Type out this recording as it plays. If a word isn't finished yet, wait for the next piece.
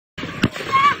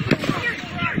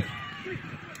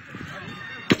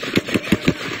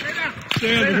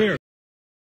Stay over here.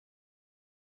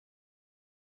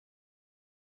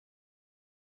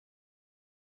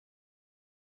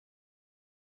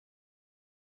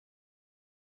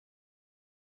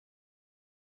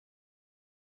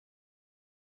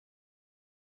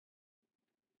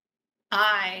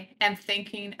 I am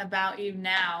thinking about you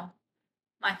now,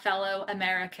 my fellow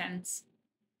Americans.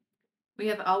 We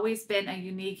have always been a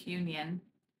unique union.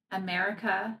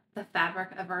 America, the fabric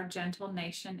of our gentle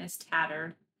nation, is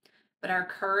tattered, but our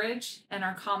courage and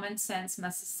our common sense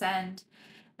must ascend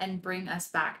and bring us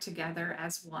back together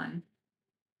as one.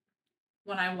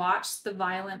 When I watched the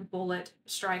violent bullet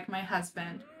strike my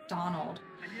husband, Donald,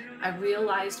 I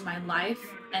realized my life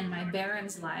and my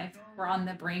Baron's life were on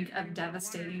the brink of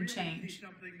devastating change.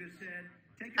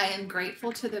 I am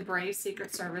grateful to the brave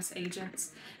Secret Service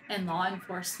agents and law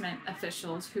enforcement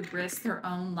officials who risked their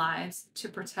own lives to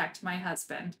protect my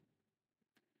husband.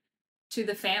 To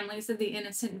the families of the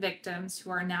innocent victims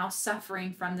who are now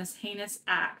suffering from this heinous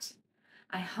act,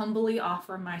 I humbly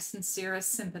offer my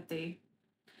sincerest sympathy.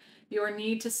 Your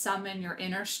need to summon your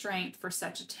inner strength for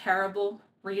such a terrible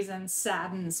reason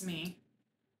saddens me.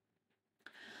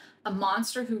 A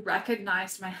monster who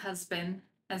recognized my husband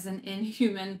as an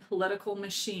inhuman political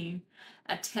machine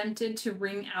attempted to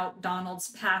wring out Donald's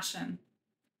passion,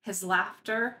 his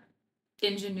laughter,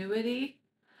 ingenuity,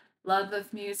 love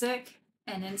of music,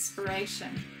 and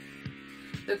inspiration.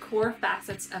 The core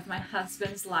facets of my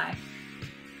husband's life,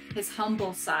 his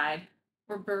humble side,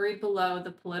 were buried below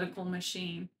the political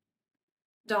machine.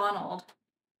 Donald,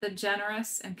 the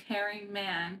generous and caring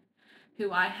man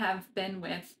who I have been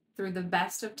with through the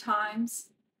best of times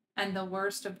and the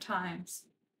worst of times.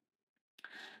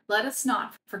 Let us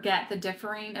not forget the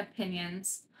differing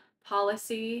opinions,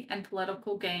 policy, and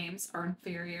political games are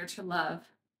inferior to love.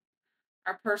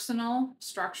 Our personal,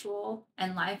 structural,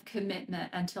 and life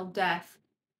commitment until death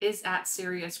is at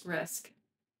serious risk.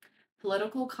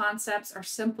 Political concepts are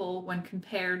simple when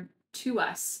compared to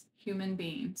us, human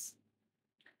beings.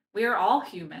 We are all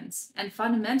humans, and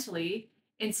fundamentally,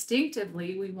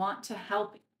 instinctively, we want to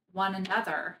help one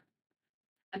another.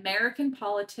 American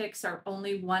politics are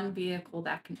only one vehicle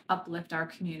that can uplift our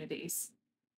communities.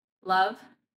 Love,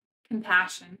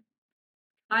 compassion,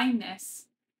 kindness,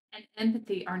 and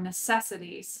empathy are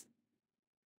necessities.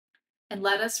 And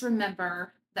let us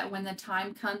remember that when the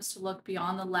time comes to look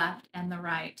beyond the left and the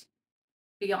right,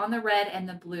 beyond the red and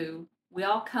the blue, we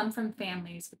all come from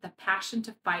families with the passion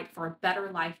to fight for a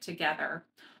better life together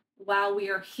while we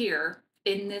are here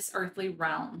in this earthly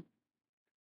realm.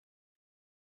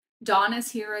 Dawn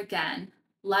is here again.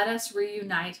 Let us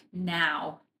reunite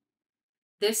now.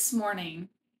 This morning,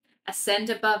 ascend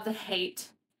above the hate,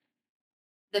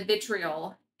 the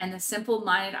vitriol, and the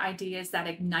simple-minded ideas that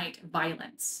ignite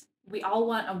violence. We all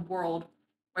want a world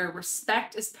where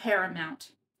respect is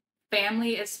paramount,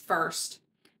 family is first,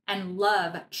 and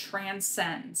love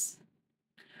transcends.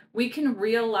 We can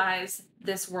realize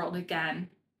this world again.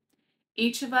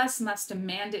 Each of us must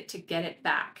demand it to get it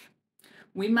back.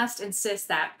 We must insist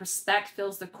that respect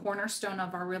fills the cornerstone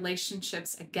of our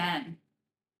relationships again.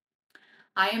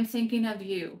 I am thinking of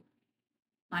you,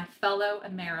 my fellow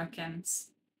Americans.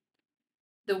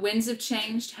 The winds of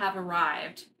change have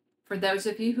arrived. For those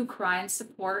of you who cry in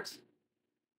support,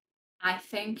 I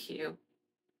thank you.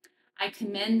 I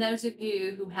commend those of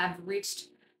you who have reached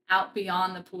out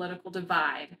beyond the political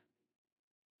divide.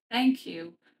 Thank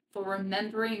you for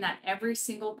remembering that every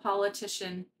single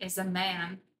politician is a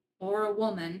man or a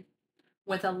woman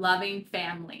with a loving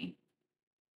family.